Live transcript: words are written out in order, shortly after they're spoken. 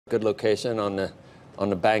Good location on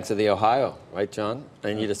the banks of the Ohio, right, John?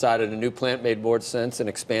 And you decided a new plant made more sense than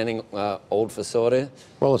expanding old facility?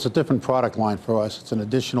 Well, it's a different product line for us. It's an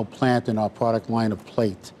additional plant in our product line of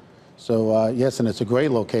plate. So, yes, and it's a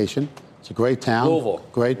great location. It's a great town. Louisville.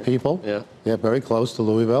 Great people. Yeah. Yeah, very close to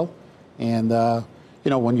Louisville. And, you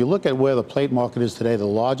know, when you look at where the plate market is today, the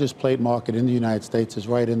largest plate market in the United States is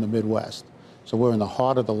right in the Midwest. So we're in the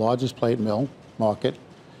heart of the largest plate mill market.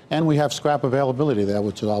 And we have scrap availability there,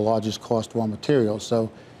 which is our largest cost raw material.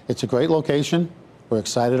 So it's a great location. We're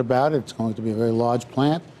excited about it. It's going to be a very large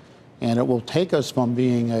plant. And it will take us from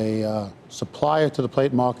being a supplier to the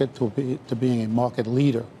plate market to being a market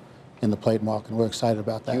leader in the plate market. We're excited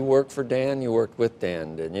about that. You worked for Dan. You worked with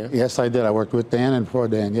Dan, didn't you? Yes, I did. I worked with Dan and for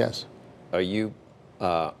Dan, yes. Are you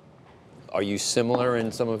similar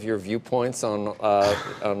in some of your viewpoints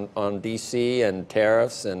on D.C. and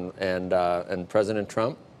tariffs and President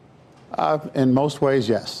Trump? In most ways,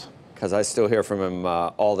 yes. Because I still hear from him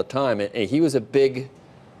all the time. And he was a big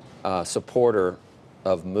supporter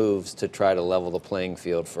of moves to try to level the playing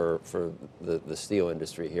field for the steel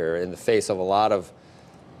industry here in the face of a lot of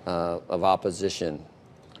opposition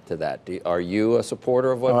to that. Are you a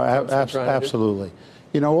supporter of what Trump's trying to do? Absolutely.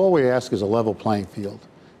 You know, all we ask is a level playing field.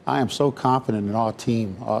 I am so confident in our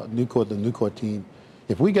team, the Nucor team.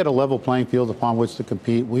 If we get a level playing field upon which to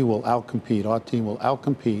compete, we will outcompete. Our team will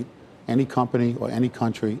outcompete any company or any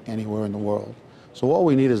country anywhere in the world. So all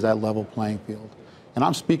we need is that level playing field. And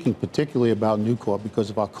I'm speaking particularly about Nucor because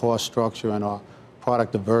of our cost structure and our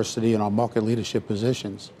product diversity and our market leadership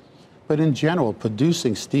positions. But in general,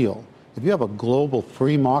 producing steel, if you have a global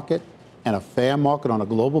free market and a fair market on a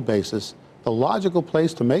global basis, the logical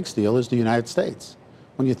place to make steel is the United States.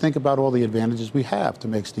 When you think about all the advantages we have to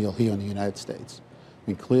make steel here in the United States. I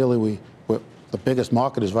mean, clearly the biggest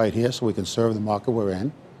market is right here, so we can serve the market we're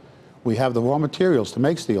in. We have the raw materials to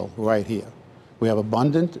make steel right here. We have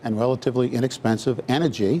abundant and relatively inexpensive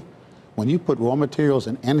energy. When you put raw materials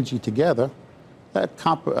and energy together, that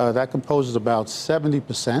composes about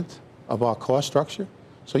 70% of our cost structure.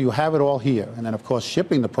 So you have it all here. And then, of course,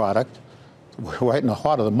 shipping the product, we're right in the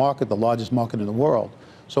heart of the market, the largest market in the world.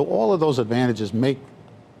 So all of those advantages make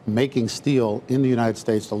making steel in the United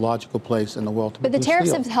States the logical place in the world to produce But the tariffs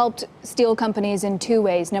steel. have helped steel companies in two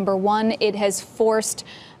ways. Number one, it has forced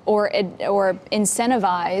or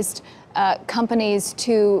incentivized companies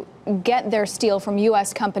to get their steel from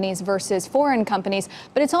U.S. companies versus foreign companies,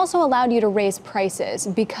 but it's also allowed you to raise prices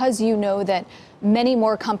because you know that many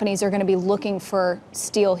more companies are going to be looking for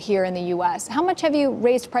steel here in the U.S. How much have you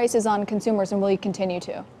raised prices on consumers, and will you continue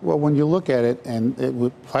to? Well, when you look at it,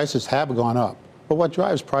 prices have gone up. But what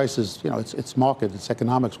drives prices, you know, it's market, it's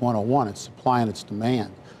economics 101, it's supply and it's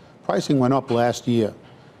demand. Pricing went up last year,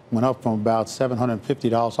 went up from about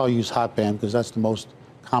 $750. I'll use hot band because that's the most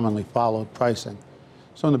commonly followed pricing.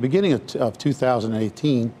 So in the beginning of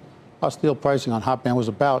 2018, our steel pricing on hot band was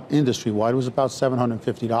about, industry-wide, it was about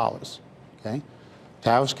 $750, okay?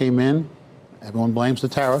 Tariffs came in, everyone blames the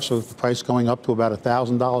tariffs, so the price going up to about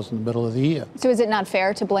 $1,000 in the middle of the year. So is it not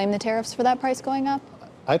fair to blame the tariffs for that price going up?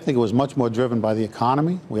 I think it was much more driven by the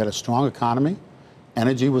economy. We had a strong economy.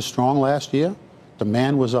 Energy was strong last year.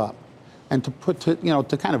 Demand was up. And to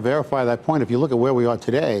kind of verify that point, if you look at where we are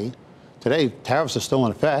today, tariffs are still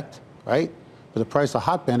in effect, right? But the price of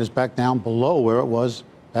hot band is back down below where it was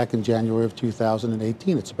back in January of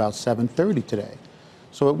 2018. It's about $730 today.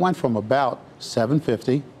 So it went from about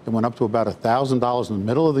 $750, it went up to about $1,000 in the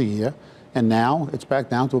middle of the year, and now it's back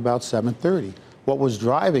down to about $730. What was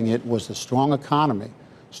driving it was the strong economy,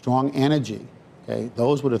 strong energy, okay?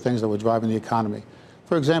 Those were the things that were driving the economy.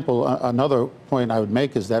 For example, another point I would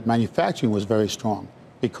make is that manufacturing was very strong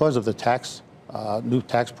because of the new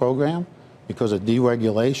tax program, because of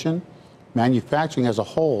deregulation. Manufacturing as a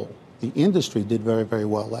whole, the industry did very, very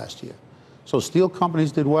well last year. So steel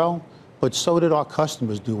companies did well, but so did our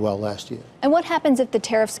customers do well last year. And what happens if the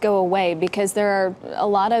tariffs go away? Because there are a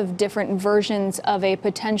lot of different versions of a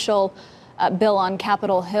potential bill on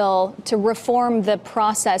Capitol Hill to reform the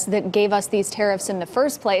process that gave us these tariffs in the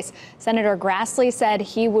first place. Senator Grassley said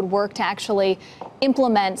he would work to actually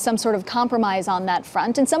implement some sort of compromise on that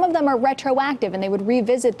front. And some of them are retroactive, and they would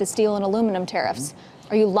revisit the steel and aluminum tariffs.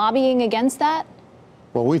 Are you lobbying against that?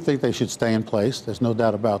 Well, we think they should stay in place. There's no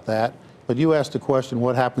doubt about that. But you asked the question,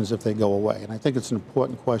 what happens if they go away? And I think it's an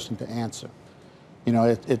important question to answer. You know,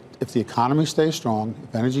 if the economy stays strong,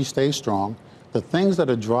 if energy stays strong, the things that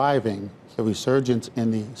are driving the resurgence in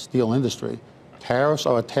the steel industry, tariffs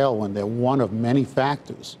are a tailwind. They're one of many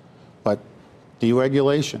factors. But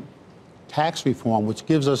deregulation, tax reform, which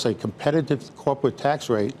gives us a competitive corporate tax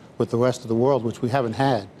rate with the rest of the world, which we haven't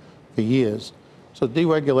had for years, So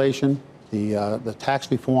deregulation, the tax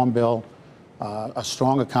reform bill, a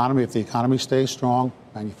strong economy. If the economy stays strong,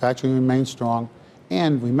 manufacturing remains strong.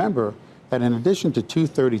 And remember that in addition to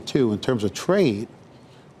 232, in terms of trade,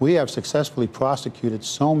 we have successfully prosecuted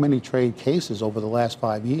so many trade cases over the last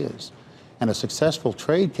 5 years. And a successful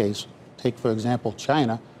trade case, take for example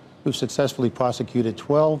China, we've successfully prosecuted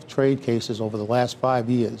 12 trade cases over the last 5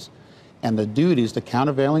 years. And the duties, the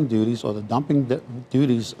countervailing duties or the dumping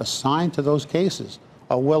duties assigned to those cases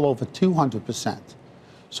are well over 200%.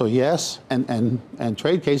 So yes, and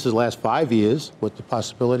trade cases last 5 years with the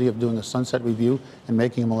possibility of doing a sunset review and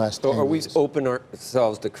making them last 10 years. So are we open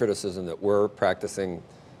ourselves to criticism that we're practicing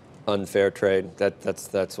unfair trade?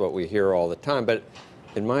 That's what we hear all the time. But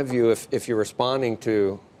in my view, if you're responding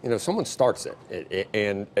to, someone starts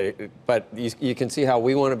it, but you can see how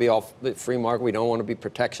we want to be all free market. We don't want to be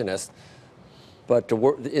protectionist. But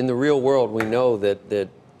in the real world, we know that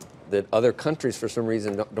other countries, for some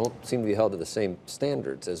reason, don't seem to be held to the same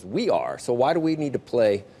standards as we are. So why do we need to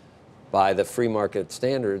play by the free market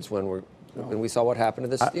standards when we saw what happened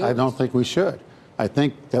to the steel? I don't think we should. I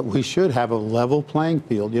think that we should have a level playing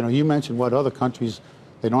field. You mentioned what other countries,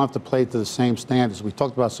 they don't have to play to the same standards. We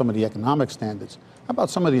talked about some of the economic standards. How about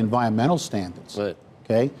some of the environmental standards? Right.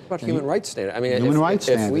 Okay. What about human rights standards? I mean, human rights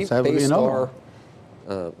standards. If we based our,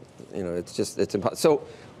 it's impossible. So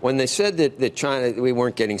when they said that China, we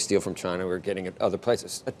weren't getting steel from China, we were getting it other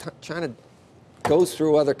places. China goes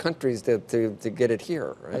through other countries to get it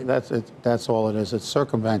here, right? That's all it is. It's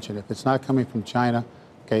circumvention. If it's not coming from China,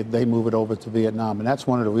 okay, they move it over to Vietnam. And that's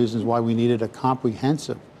one of the reasons why we needed a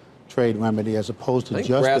comprehensive trade remedy as opposed to just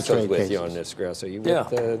the trade cases. with you on this, Grasso. You yeah.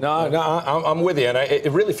 I'm with you. And it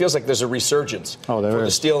really feels like there's a resurgence for the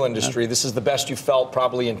steel industry. Yeah. This is the best you felt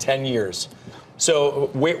probably in 10 years. So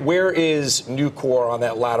where is Nucor on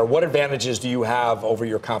that ladder? What advantages do you have over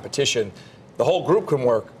your competition? The whole group can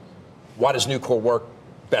work. Why does Nucor work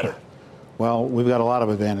better? Well, we've got a lot of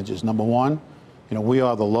advantages. Number one, we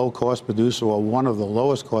are the low-cost producer, or one of the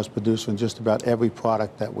lowest-cost producers in just about every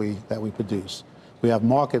product that we produce. We have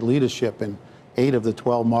market leadership in 8 of the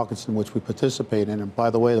 12 markets in which we participate in. And by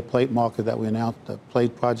the way, the plate market that we announced, the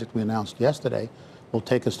plate project we announced yesterday, will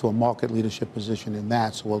take us to a market leadership position in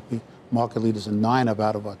that. So we'll be market leaders in 9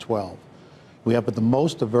 out of our 12. We have the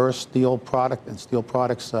most diverse steel product and steel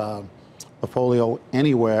products portfolio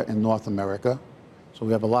anywhere in North America. So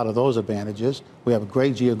we have a lot of those advantages. We have a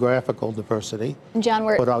great geographical diversity. John,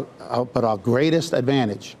 but our greatest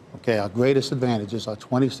advantage, our greatest advantage is our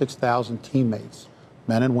 26,000 teammates,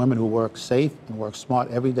 men and women who work safe and work smart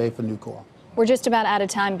every day for Nucor. We're just about out of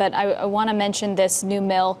time, but I want to mention this new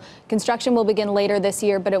mill. Construction will begin later this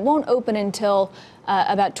year, but it won't open until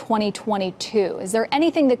about 2022. Is there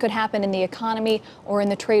anything that could happen in the economy or in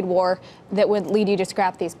the trade war that would lead you to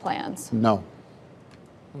scrap these plans? No.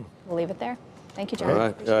 We'll leave it there. Thank you, John. All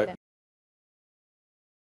right.